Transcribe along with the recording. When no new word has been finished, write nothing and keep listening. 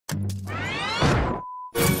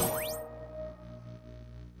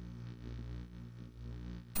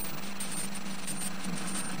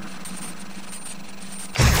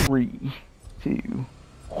Three, two,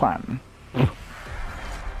 one.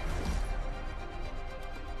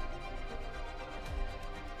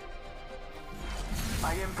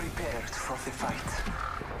 I am prepared for the fight.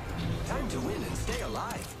 Time to win and stay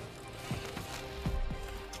alive.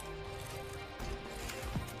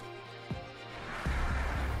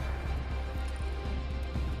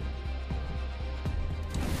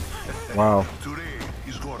 Wow. Today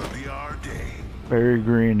is gonna be our day. Very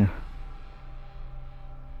green.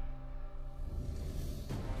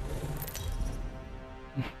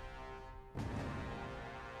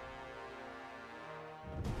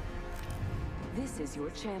 This is your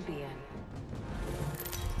champion.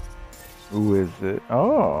 Who is it?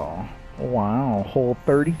 Oh, wow. Whole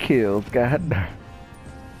 30 kills. God.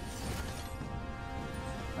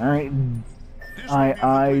 Alright.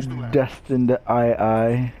 I destined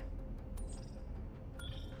I.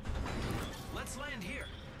 Let's land here.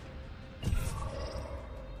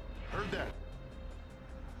 Heard that.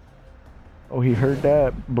 Oh, he heard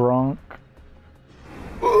that, Bronk.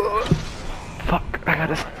 Fuck, I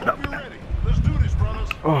gotta stop. Hope you're ready. Let's do this, brothers.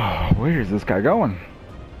 Oh, where is this guy going?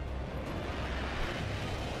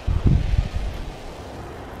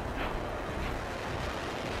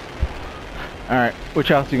 Alright, which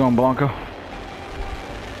house you going, Blanco?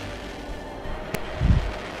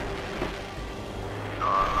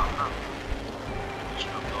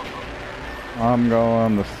 I'm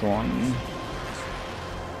going this one.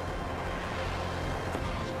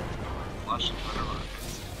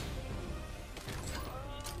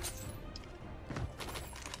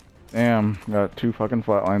 Damn, got two fucking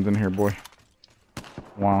flatlines in here, boy.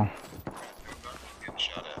 Wow.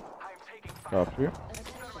 Copy.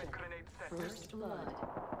 First blood.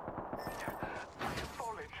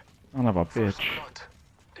 Son of a bitch.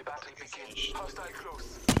 The battle begins. Hostile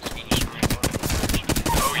close.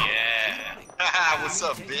 Oh yeah! What's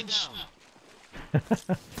up, bitch?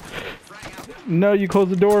 No, you close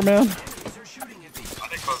the door, man. They're shooting at me. I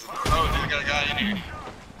didn't close the door. Oh, dude, we got a guy in here.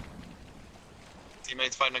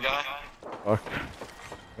 Teammates fighting a guy. Fuck.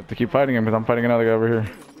 Have to keep fighting him because I'm fighting another guy over here.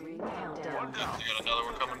 Ring countdown. You got another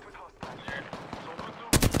one coming.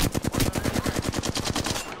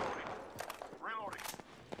 Reloading.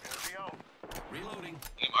 Gonna be out. Reloading.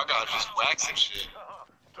 Damn, my guy's just waxing shit.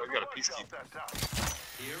 Took We got a punch peacekeeper. out that time.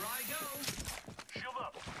 Here I go. Shield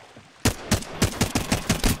up.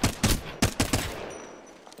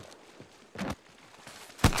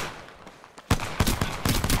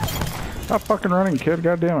 Stop fucking running, kid.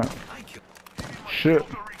 God damn it. I killed. Shit.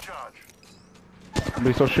 To recharge. Are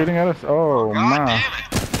they still shooting at us? Oh, God my. damn it!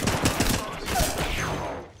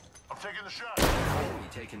 I'm taking the shot. Enemy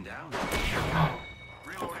taken down.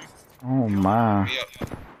 Reloading. Oh, my. Be up.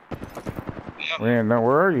 Be up. Man, no,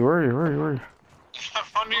 where are you? Where are you? Where are you? Where are you? I'm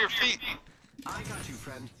under your feet. I got you,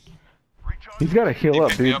 friend. Recharge. He's got to heal You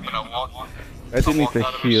up, pick me dude. up and I walk. That dude I needs walked to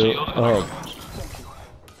out of his heal shield and I up.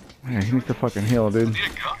 Man, he needs to fucking heal, dude. Need a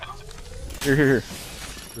gun. Here, here, here.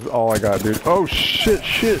 This is all I got, dude. Oh, shit,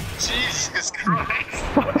 shit. Jesus Christ.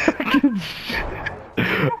 Fucking shit.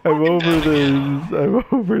 I'm over this. I'm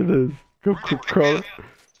over this. Go crawl. Pick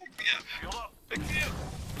me up. Pick me up.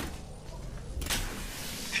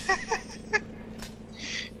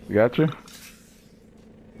 You got you?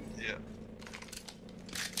 Yeah.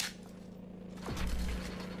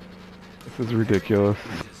 This is ridiculous.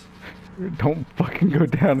 Don't fucking go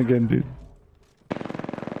down again, dude.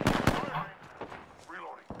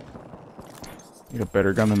 Reloading. You got a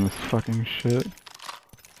better gun than this fucking shit.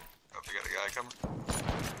 Oh, we got a guy coming.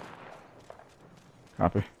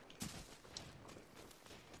 Copy.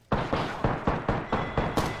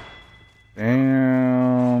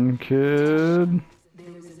 Damn, kid.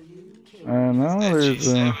 I know there's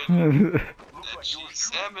a... That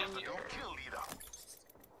G7. Kill leader.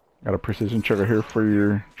 Got a precision trigger here for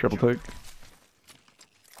your triple take.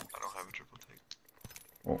 I don't have a triple take.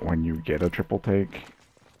 Well, when you get a triple take,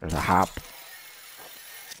 there's a hop.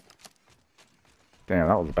 Damn,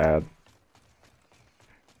 that was bad.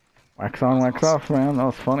 Wax on, wax off, man. That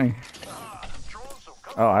was funny.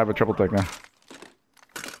 Oh, I have a triple take now.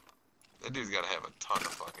 That dude's gotta have a ton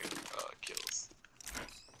of fucking kills.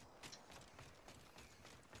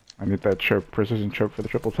 I need that choke, precision choke for the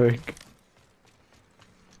triple take.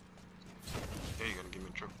 Yeah, you gonna give me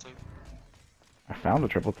a triple take? I found a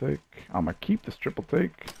triple take. I'm gonna keep this triple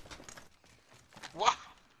take. What?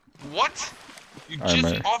 What? You Alright,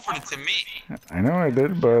 just man. offered it to me. I know I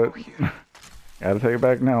did, but... gotta take it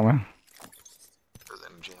back now, man. There's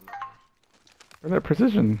energy ammo. Where'd that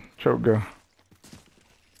precision choke go?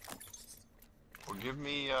 Well, give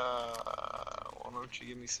me, why don't you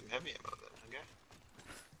give me some heavy ammo then,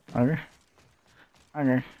 okay? Okay.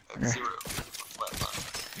 Okay. At Okay. 0.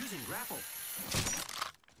 Flatline. Using grapple.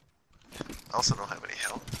 I also don't have any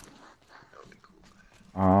health. That would be cool.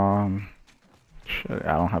 Shit,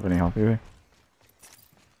 I don't have any health either.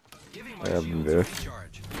 Giving I have shields this. a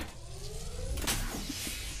recharge.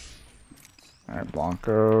 Alright,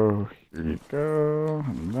 Blanco. Here you go.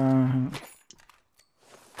 And that.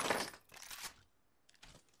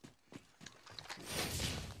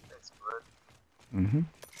 That's good. Mm-hmm.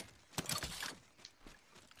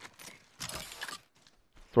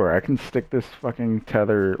 Swear, I can stick this fucking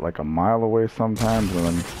tether like a mile away sometimes, and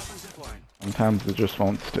then Zipline. sometimes it just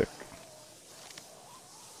won't stick.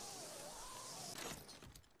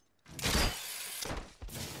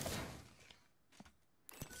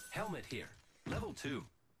 Helmet here. Level 2.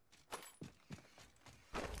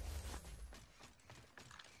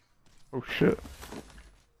 Oh shit.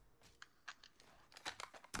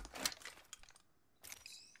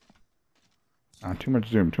 Ah, too much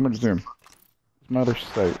zoom, too much zoom. Where's my other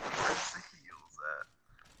sight? Where's the heals at?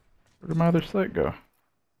 Where did my other sight go?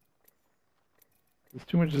 There's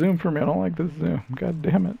too much zoom for me, I don't like this zoom. God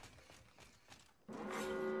damn it.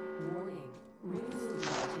 Warning. Route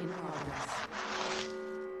movement in progress.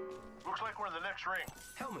 Looks like we're in the next ring.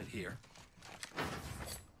 Helmet here.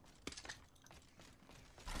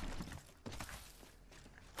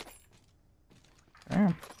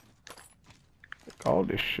 Damn. Take all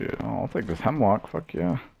this shit. Oh, I'll take this hemlock, fuck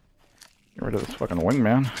yeah. Get rid of this fucking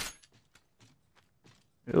wingman.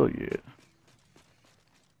 Hell yeah.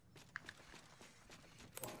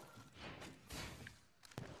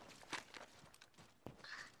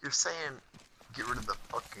 You're saying get rid of the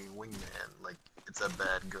fucking wingman like it's a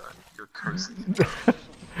bad gun. You're cursing it.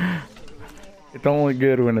 It's only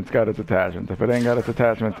good when it's got its attachments. If it ain't got its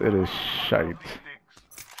attachments, it is shite.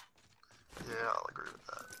 Yeah, I'll agree with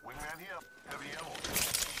that. Wingman here. Heavy ammo.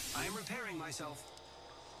 I am repairing myself.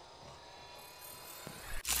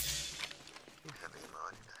 Heavy ammo.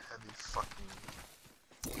 I need a heavy fucking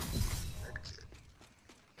med kit.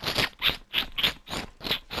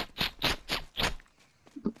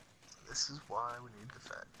 This is why we need the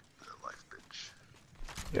life bitch.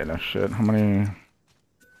 Yeah, no shit. How many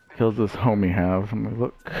kills does homie have? Let me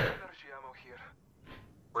look. Energy ammo here.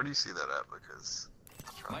 Where do you see that at? Because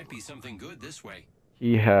I'm trying Might be something good this way.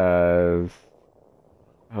 He has...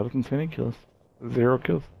 How doesn't say any kills? 0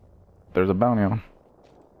 kills. There's a bounty on him.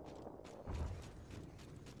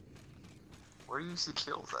 where do you see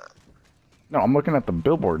kills at? No, I'm looking at the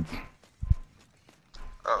billboards.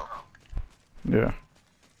 Oh. Yeah.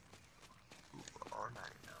 Ooh,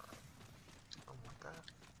 R99. I want that.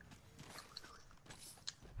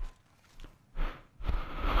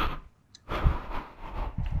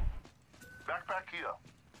 Backpack here.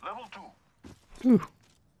 Level 2. Ooh.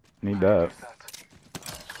 Need that.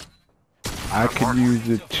 I could use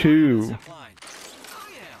it too.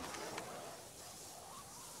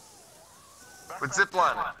 With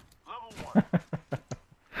ziplining. Level 1.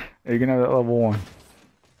 You can have that level 1.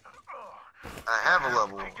 I have a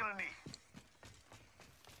level 1. Taking a knee.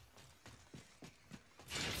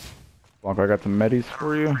 Blanco, I got some medis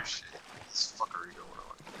for you. Appreciate this fuckery going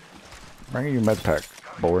on. Bring you med pack,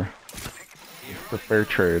 boy. It's a fair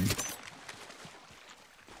trade.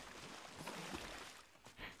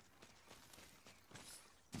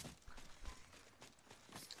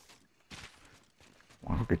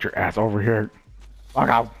 Blanco, get your ass over here. Fuck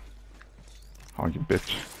out. Oh, you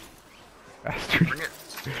bitch. Bastard. Bring it.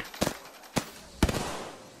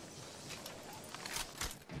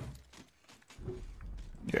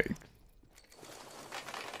 Yikes.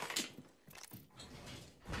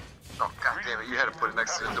 Oh, god damn it, you had to put it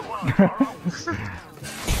next to the door.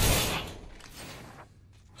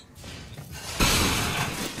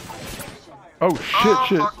 Oh, shit,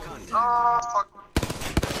 shit. Fuck. Oh, fuck.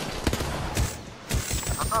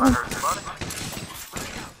 I thought I heard somebody.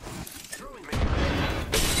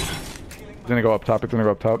 It's gonna go up top, it's gonna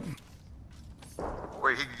go up top.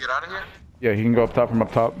 Wait, he can get out of here? Yeah, he can go up top from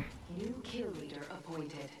up top. New kill leader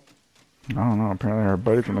appointed. I don't know, apparently our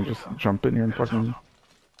buddy's gonna just jump in here and fucking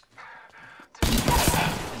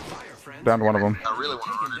down to one of them. I really want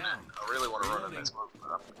to run it in. I really want to run it in. Smoke,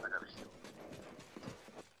 but I gotta heal.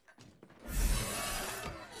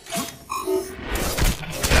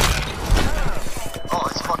 Oh,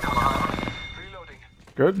 he's fucking behind me. Reloading.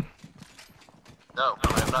 Good? No,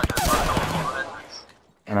 I'm not gonna find no entrance.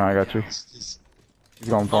 I know, I got you. He's He's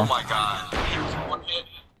going oh for him. my god. He was one hit.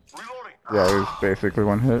 Reloading. Yeah, he was basically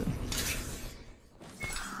one hit.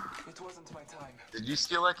 It wasn't my time. you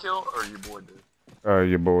steal that kill, or your boy did?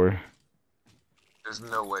 Your boy. There's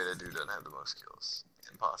no way that dude doesn't have the most kills.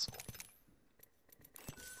 Impossible.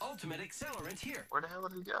 Ultimate accelerant here. Where the hell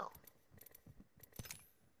did he go?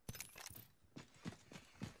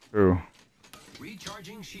 Ooh.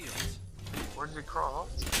 Recharging shields. Where did he crawl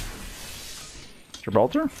off to?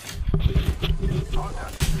 Gibraltar? Yeah, the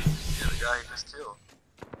guy he just killed.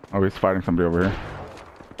 Oh, he's fighting somebody over here.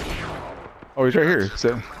 Oh, he's right here.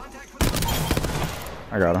 Sit.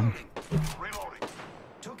 I got him. Reloading.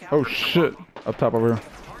 Took out Oh shit! Up top over here.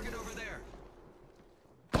 target over there.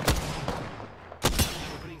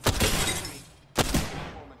 Opening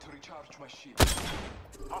fire. Moment to recharge my shield.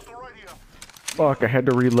 Hostile right here. Fuck! I had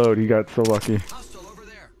to reload. He got so lucky. Hostile over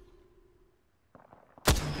there.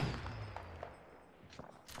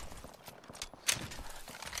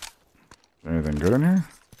 Anything good in here?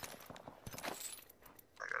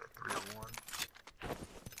 I got a 301.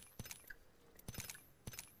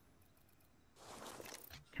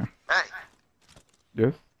 Okay. Hey!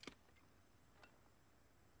 Yes.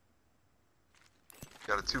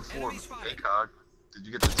 Got a 2-4 Enemies spotted. ACOG. Did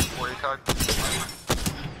you get the 2-4 ACOG?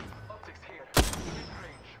 Optics here.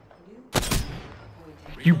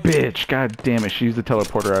 Range. You bitch! God damn it! She used the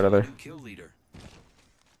teleporter out of there. New kill leader.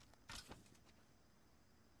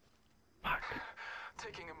 Fuck.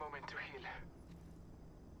 Taking a moment to heal.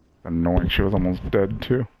 Annoying. She was almost dead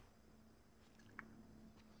too.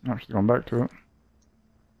 Now she's going back to it.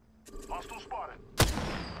 Hostile spotted.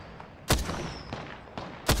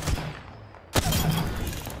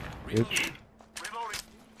 Bitch. Reloading.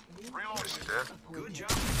 Reloading. Is she dead? Good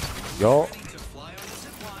job. Y'all. Ready to fly on the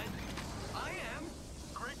zip line. I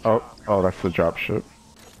am. Oh, that's the drop ship.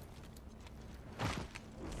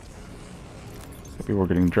 People are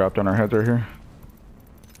getting dropped on our heads right here.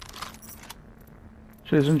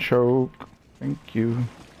 She doesn't choke. Thank you.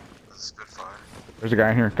 This is Spitfire. There's a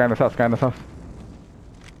guy in here. Guy in this house. Guy in this house.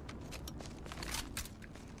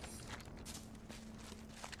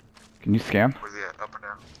 Can you scan? Where's he at? Up or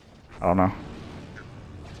down? I don't know.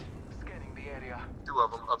 Scanning the area. 2 of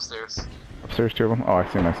them upstairs. Upstairs, 2 of them. Oh, I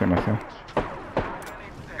see him. I see him. I see him.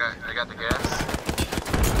 I got the gas.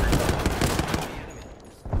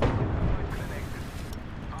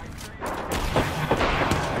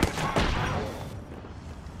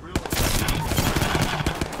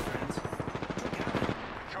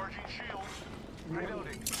 Charging shields.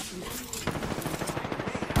 Reloading.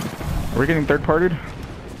 Are we getting third partied?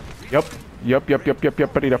 Yep. Yep.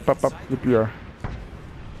 Buddy, up. Yep, you are.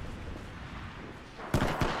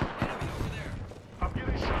 I'm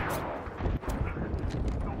getting shot.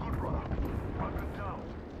 No good, brother. Weapon down.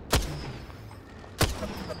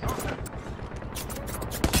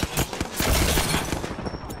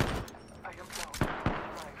 I am down.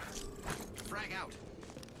 Frag out.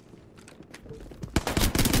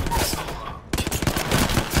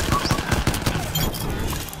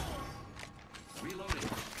 Reloading.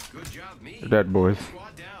 Good job, me. You're dead, boys.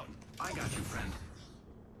 Squad down. I got you, friend.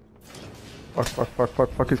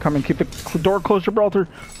 Fuck. He's coming. Keep the door closed, Gibraltar.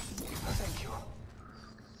 Thank you.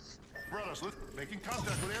 Brothers, making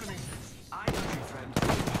contact with enemy. I got you, friend.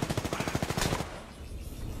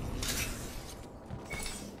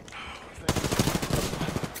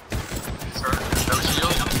 Sir, no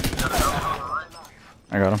shield? No. Alright.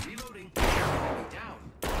 I got him. Reloading. Enemy down.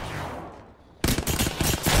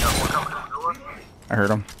 Got one coming to the door. I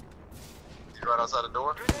heard him. He's right outside the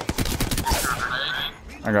door. Here's your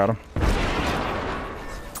grenade. I got him.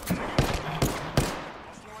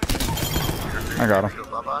 I got him.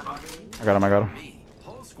 Bye-bye. I got him. Me.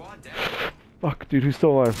 Whole squad down. Fuck, dude, who's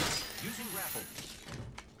still alive? Using grapple.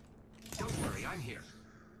 Don't worry, I'm here.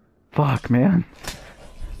 Fuck, man.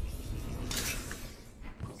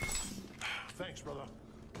 Thanks, brother.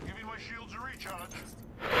 Giving my shields a recharge.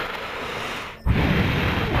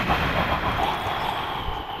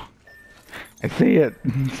 I see it.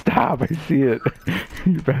 Stop, I see it.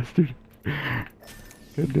 You bastard.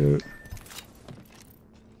 Good do it.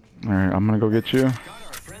 Alright, I'm gonna go get you. Got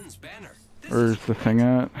our friend's banner. This Where's the thing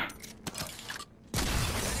at? is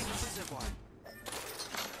heading up the zip line.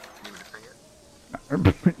 You need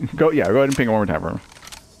to ping it? Go ahead and ping it one more time for him.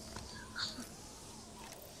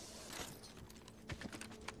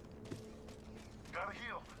 Gotta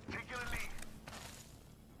heal. Taking a knee.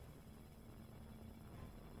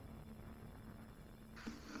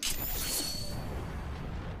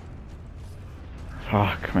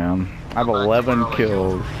 Fuck, man. I have 11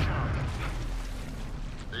 kills.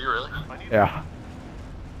 Do you really? Yeah.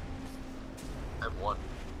 I have 1.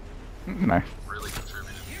 Nice. Really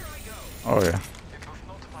contributed. Here I go. Oh, yeah. It was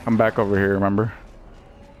not my Come back over here, remember?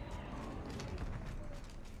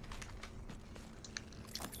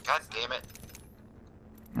 God damn it.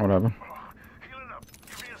 Whatever. Healing up.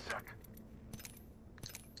 Give me a sec.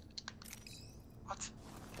 What?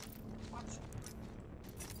 What?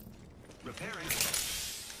 Repairing.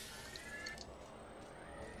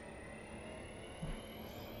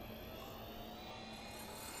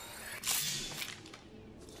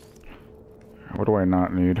 What do I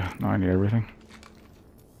not need? No, I need everything.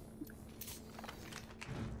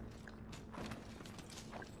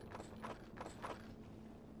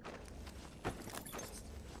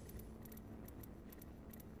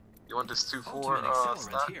 You want this 2-4 Ultimate accelerant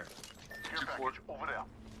stock? here. Care 2-4. package over there.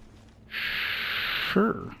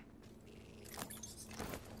 Sure.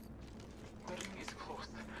 The ring is closed.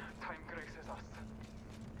 Time graces us.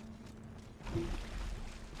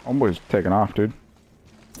 Homeboy's taking off, dude.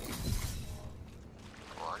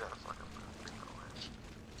 Well, I gotta fucking bring my winch.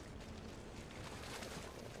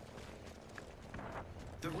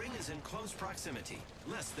 The ring is in close proximity.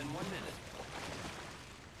 Less than 1 minute.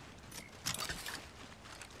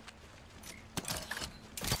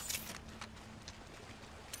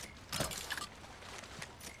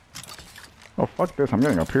 Oh, fuck this. I'm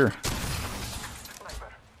getting up here.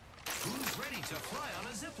 Sniper. Who's ready to fly on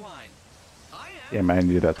a zip line? I am. Yeah, man, I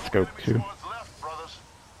needed that scope Enemy too. squads left, brothers.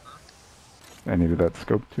 I needed that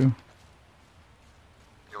scope too.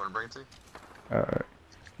 You wanna bring it to you?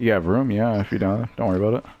 You have room? Yeah, if you don't worry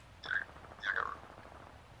about it. Yeah, I got room.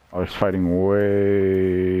 I was fighting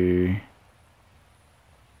way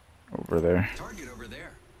over there. Target over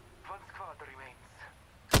there. One squad remains.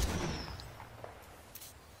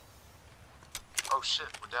 Oh shit,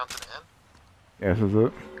 we're down to the end? Yeah, this is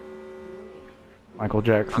it. Michael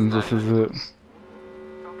Jackson's This Is It.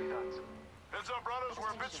 Heads up, brothers.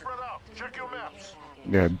 We're a bit spread out. Check your maps.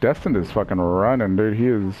 Yeah, Destin is fucking running, dude. He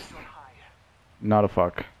is not a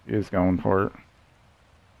fuck. He is going for it.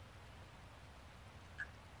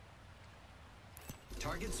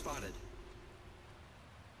 Target spotted.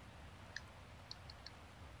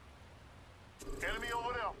 Enemy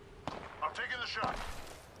over there. I'm taking the shot.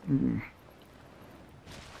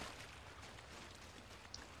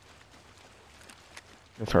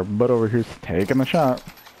 Guess our butt over here's taking the shot.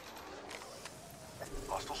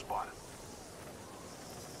 Hostile spotted.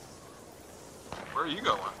 Where are you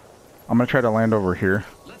going? I'm gonna try to land over here.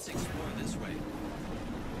 Let's explore this way.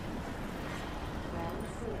 Round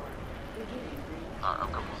 4. Beginning ring. Alright, I'm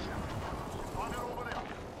coming with you. Find it over there.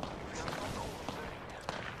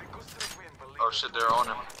 Oh shit, they're on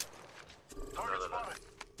him. Target No. spotted.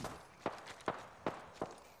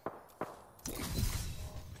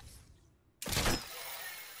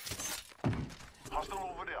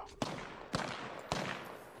 Hostile over there.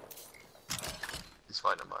 He's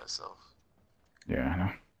fighting by himself. Yeah, I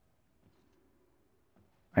know.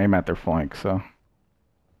 I am at their flank, so.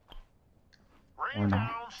 Rain down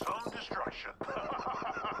some destruction.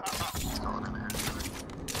 He's going in here.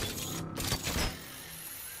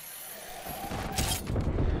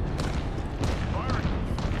 Firing.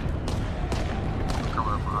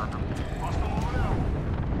 Coming up behind him. Hostile over there.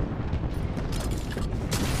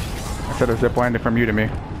 I said a zip line from you to me.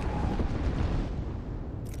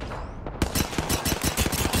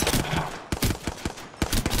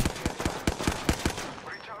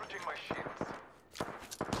 Recharging my shields.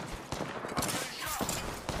 I'm getting shot.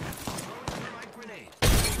 Throwing my grenade.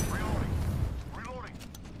 Reloading. Reloading.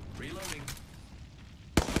 Reloading.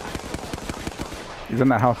 He's in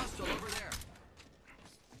that house. Hostile over there.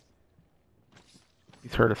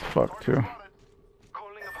 He's hurt as fuck too. Spotted.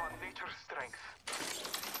 Calling upon nature's strength.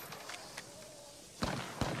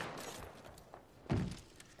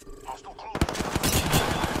 Hostile close.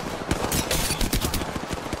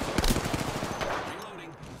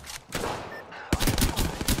 Reloading.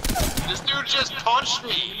 This dude just punched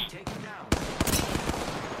me! Taken down.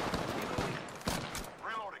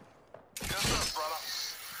 Reloading. Yes, sir, brother.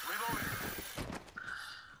 Reloading.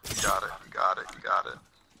 You got it, you got it, you got it.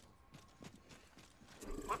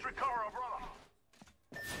 Let's recover our brother.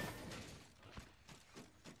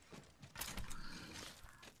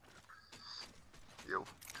 Yo,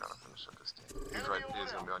 trying to finish up this game. He's right,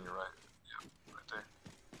 he's gonna be on your right. Yep, right there.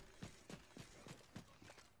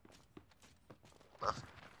 Left.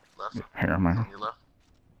 Left. Here, am I? On your left.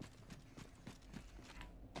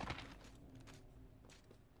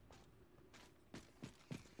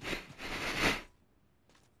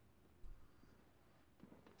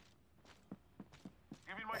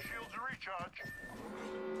 Giving my shields a recharge.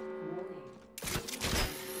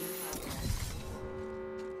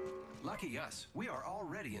 Lucky us. We are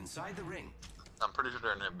already inside the ring. I'm pretty sure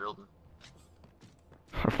they're in that building.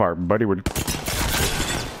 If our buddy would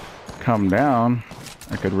come down,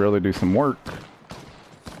 I could really do some work.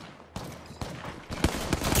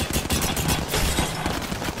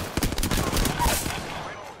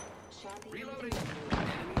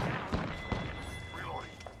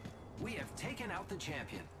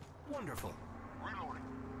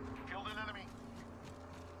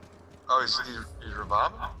 Oh, he's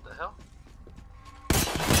reviving? What the hell?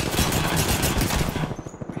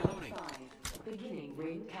 Reloading. 5. Beginning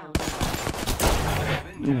ring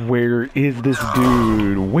countdown. Where is this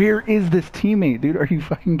dude? Where is this teammate, dude? Are you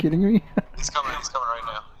fucking kidding me? He's coming right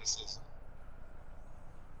now. He sees.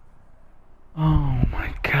 Oh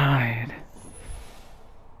my god.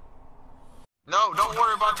 No, don't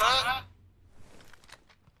worry about that.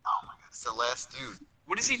 Oh my god, it's the last dude.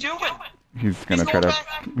 What is he doing? He's gonna going try to.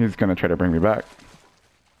 back. He's gonna try to bring me back.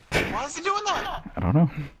 Why is he doing that? I don't know.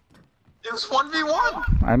 It was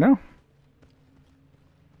 1v1. I know.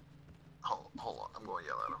 Hold on, I'm going to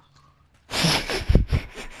yell at him.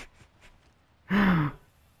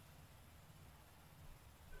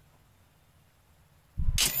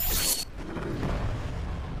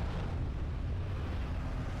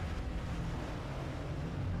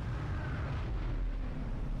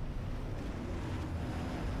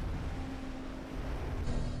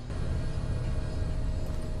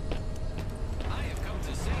 I have come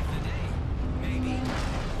to save the day. Maybe 1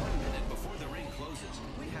 minute before the ring closes.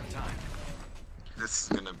 We have time. This is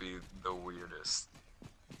gonna be the weirdest.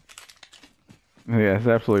 Yeah, it's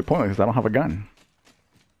absolutely pointless because I don't have a gun.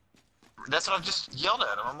 That's what I just yelled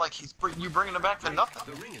at him. I'm like, you bringing him back for nothing.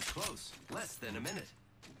 The ring is close. Less than a minute.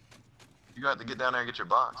 You got to get down there and get your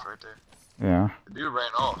box right there. Yeah. The dude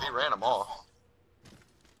ran off. He ran him off.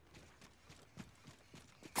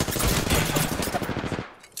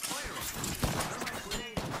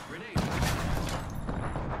 Grenade.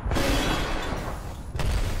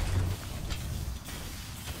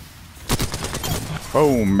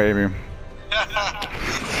 Boom, baby.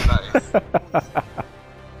 Nice.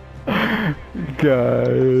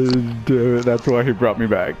 God damn it, that's why he brought me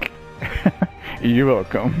back. You're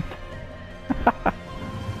welcome. That's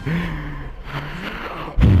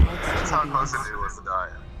how close it was to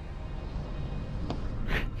dying.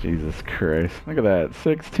 Jesus Christ. Look at that.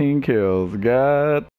 16 kills. God